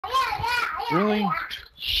Really?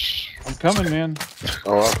 I'm coming, man.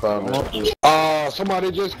 Oh, I found it.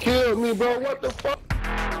 Somebody just killed me, bro. What the fuck?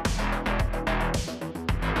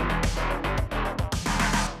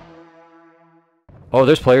 Oh,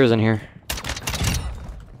 there's players in here.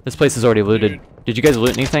 This place is already looted. Dude. Did you guys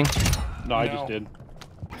loot anything? No, I just did.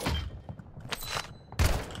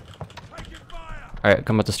 Alright,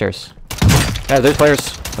 come up the stairs. Yeah, there's players.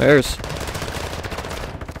 Players. They're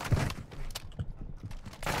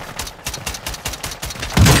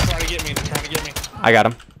trying to get me. They're trying to get me. I got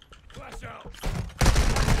him.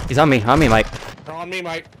 He's on me. On me, Mike. They're on me,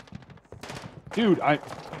 Mike. Dude,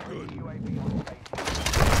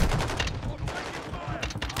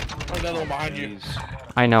 Another one behind you.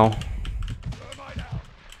 I know.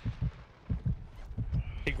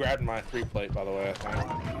 He grabbed my 3-plate, by the way, I think.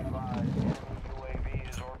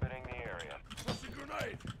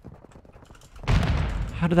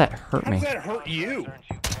 How did that hurt How me? does that hurt you?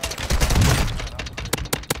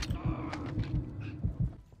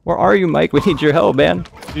 Where are you, Mike? We need your help, man.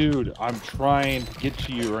 dude, I'm trying to get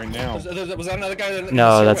to you right now. Was that another guy? In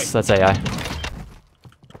No, the that's AI.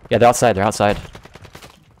 Yeah, they're outside. They're outside.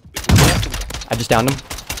 I just downed him.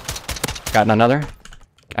 Got another.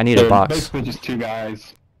 I need a box. Basically just two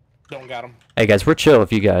guys. Don't got him. Hey guys, we're chill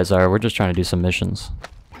if you guys are. We're just trying to do some missions.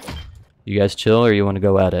 You guys chill or you want to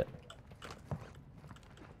go at it?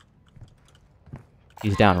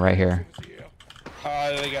 He's down right here.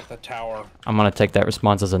 They got the tower. I'm gonna take that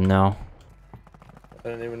response as a no. I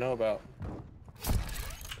didn't even know about.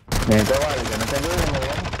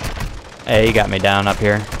 Hey, he got me down up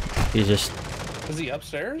here. He's just... Is he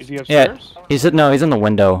upstairs? Is he upstairs? Yeah, he's in the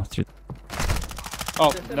window.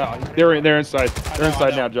 Oh, no, they're inside. They're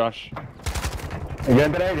inside now, Josh.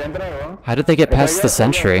 How did they get past the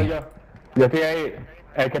sentry?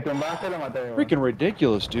 Freaking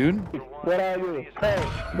ridiculous, dude. Where are you?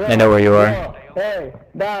 They know where you are. Hey,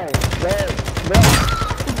 die.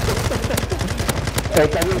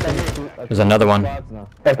 There's another one.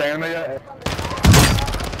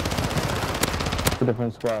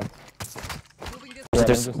 Different squad.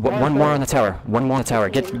 There's one more on the tower. One more on the tower.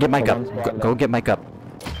 Get Mike up. Go get Mike up.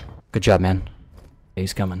 Good job, man.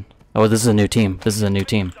 He's coming. Oh, this is a new team. This is a new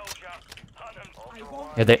team.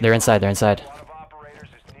 Yeah, they're inside. They're inside.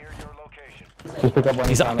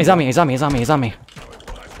 He's on me. He's on me. He's on me. He's on me.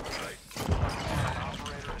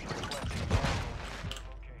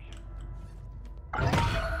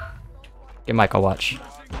 Get Mike. I'll watch.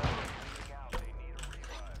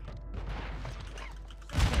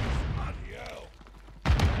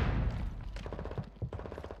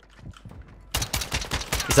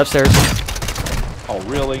 He's upstairs. Oh,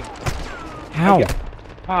 really? How?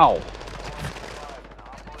 How?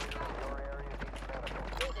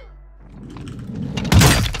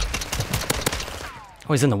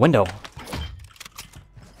 Oh, he's in the window.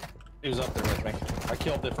 He was up there with me. I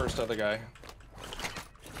killed the first other guy.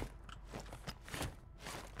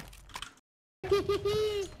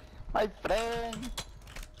 My friend.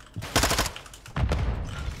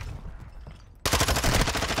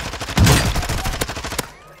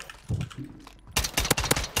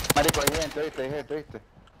 Marico, hay gente, ¿viste?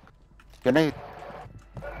 ¿Quién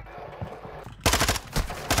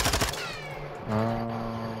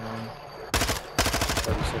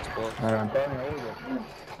 36 bullets.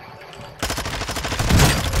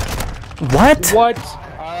 What? What?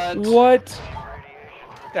 What?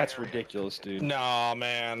 That's ridiculous, dude. No,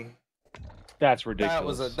 man. That's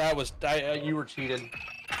ridiculous. You were cheated.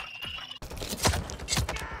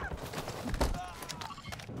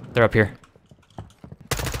 They're up here.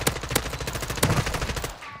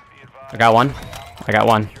 I got one. I got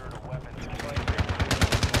one.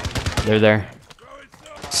 They're there.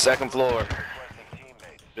 Second floor.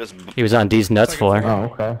 Just He was on D's nuts floor. Oh,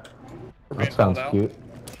 okay. That sounds cute.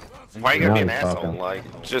 why you gotta be an Now he's asshole? talking.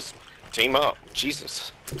 Like, just team up.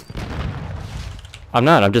 Jesus. I'm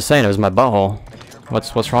not. I'm just saying it was my butthole.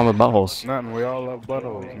 What's wrong with buttholes? Nothing. We all love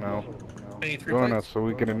buttholes now. Any 3 Join plates? us so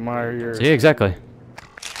we can admire yours. Yeah, exactly.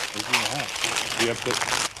 You have to...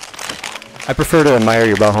 I prefer to admire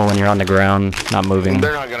your butthole when you're on the ground, not moving.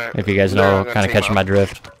 They're not gonna. If you guys they're know, not gonna kind of team catching up. my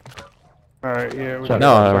drift. All right. Yeah. We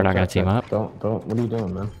No, we're not gonna team up. Don't. What are you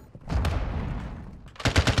doing, man?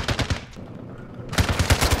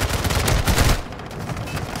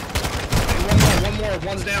 One more.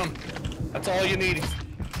 One's down. That's all you need.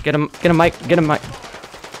 Get him, Mike. Get him, Mike.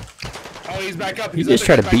 Oh, he's back up. You He's just up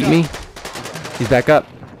try there. to He's beat me. back up. He's back up.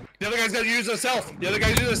 The other guy's got to use a self. The other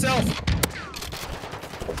guy's using a self.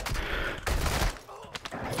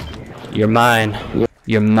 You're mine.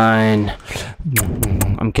 You're mine.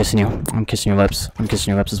 I'm kissing you. I'm kissing your lips. I'm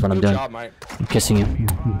kissing your lips is what I'm Good doing. job, Mike. I'm kissing you.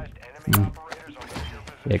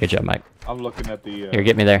 Yeah, good job, Mike. I'm looking at the. Here,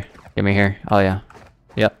 get me there. Get me here. Oh yeah.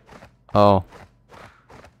 Yep. Oh.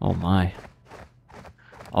 Oh my.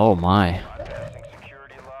 Oh my.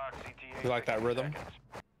 You like that rhythm?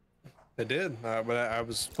 It did, but I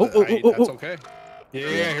was. That's That's okay.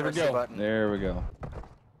 Yeah, here we go. There we go.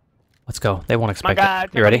 Let's go. They won't My expect God,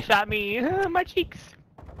 it. You ready? shot me. My cheeks.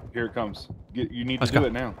 Here it comes. You need Let's to do go.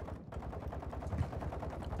 it now.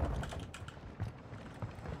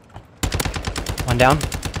 One down.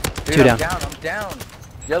 Dude, Two I'm down. I'm down.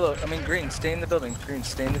 Yellow, I mean green, stay in the building. Green,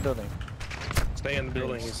 stay in the building. Stay in the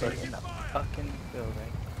building, he said. Stay in the fucking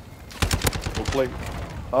building. We'll play.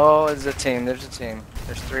 Oh, there's a team, there's a team.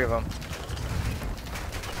 There's 3 of them.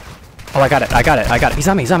 Oh, I got it. I got it. I got it. He's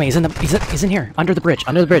on me. He's on me. He's in here. Under the bridge.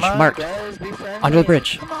 Under the bridge. Come on, Mark. guys, be friendly. Under the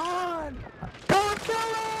bridge. Come on! Don't kill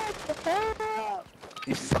it!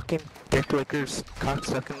 You fucking dick lickers,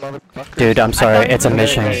 cocksucking motherfuckers. Dude, I'm sorry. It's a Hey,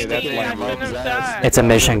 mission. that's my mom. It's a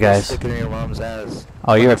mission, guys. Stick it in your mom's ass.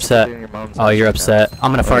 Oh, you're upset. Stick it in your mom's Oh, you're ass. upset.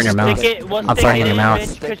 I'm gonna fart in your mouth. I'm farting in your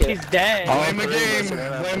mouth. Because she's dead. Blame the game.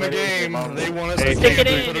 Blame the game. They want us Hey, to Stick it put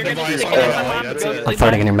in. a You're gonna device stick on it in it. my mom's That's ghostly it. I'm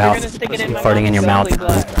farting in your blood. mouth. You're gonna stick it in I'm my farting in your mom's mouth.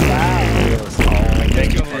 ghostly blood.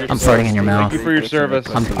 Thank you for your I'm farting in your mouth. Thank you for your service.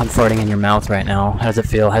 I'm farting in your mouth right now. How does it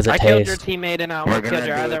feel? How's it I killed your taste? teammate and I almost killed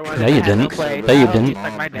your other one. No, you I had didn't. play, No, you so didn't.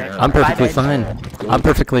 suck my dick. I'm perfectly Bye, fine. I'm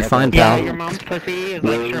perfectly fine, Yeah, your pal. mom's pussy is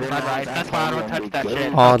like your blood right. That's why I don't touch that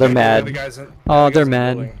shit. Oh, they're The mad. guys in- Oh, the they're guys in the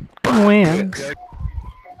mad. building. Wins.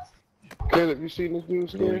 Caleb, you seen this dude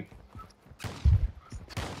scary?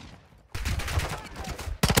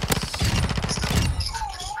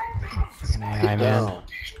 Hey, man.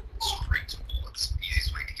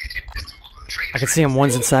 I can see him.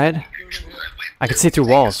 One's inside. I can see through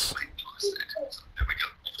walls.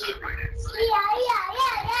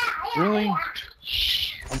 Really?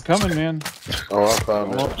 I'm coming, man. Oh, I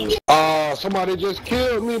found it. Somebody just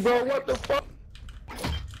killed me, bro. What the fuck?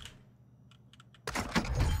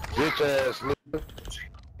 Bitch ass nigga.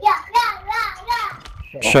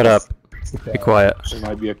 Shut up. Be quiet. There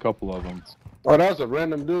might be a couple of them. Oh, that's a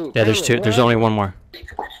random dude. Yeah, there's two. There's only one more.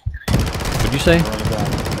 What'd you say?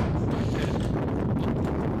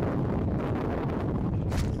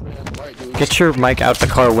 Get your mic out the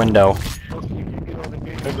car window.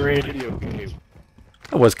 Agreed.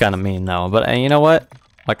 It was kind of mean though, but you know what?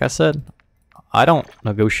 Like I said, I don't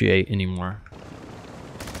negotiate anymore.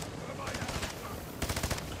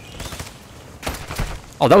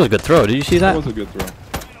 Oh, that was a good throw. Did you see That that? was a good throw.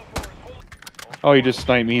 Oh, he just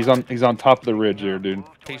sniped me. He's on top of the ridge there, dude.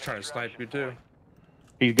 He's trying to snipe you too.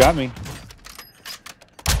 He got me.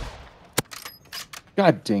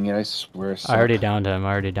 God dang it! I swear. I already downed him.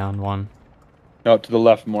 I already downed one. No, to the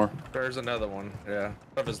left more. There's another one. Yeah.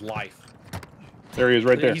 Of his life. There he is,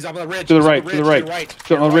 right there. He's up on the ridge. To the He's on right. To the right.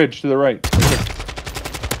 To the ridge. To the right.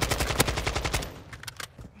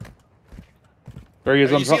 There he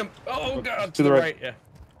is Oh, on you see top. him? Oh god. To the right. Yeah.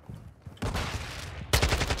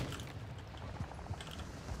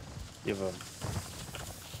 Give him.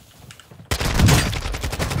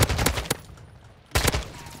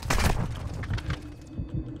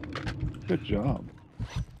 Good job.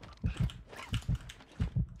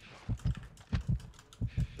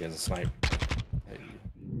 He has a snipe. Hey.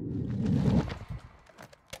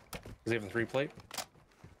 Does he have a 3-plate?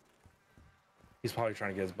 He's probably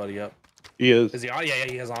trying to get his buddy up. He is. Is he on? Yeah,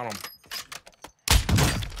 he has on him.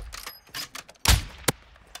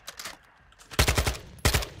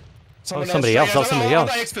 Somebody else. Oh, somebody else.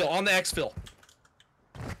 On the exfil. On the exfil.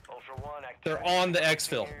 They're on the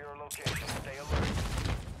exfil.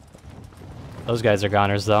 Those guys are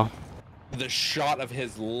goners though. The shot of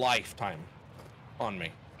his lifetime on me.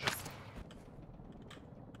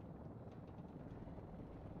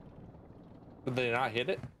 Did they not hit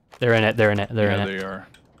it? They're in it. They're in it. They're Yeah, in it. they are.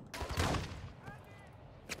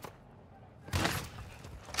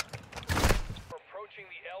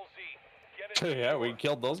 Yeah, we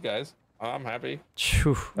killed those guys. I'm happy.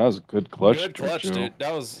 Phew. That was a good clutch. Good clutch, Joe. dude.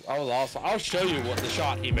 That was awesome. I'll show you what the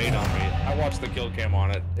shot he made on me. I watched the kill cam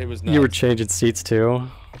on it. It was nuts. You were changing seats too.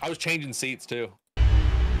 I was changing seats too.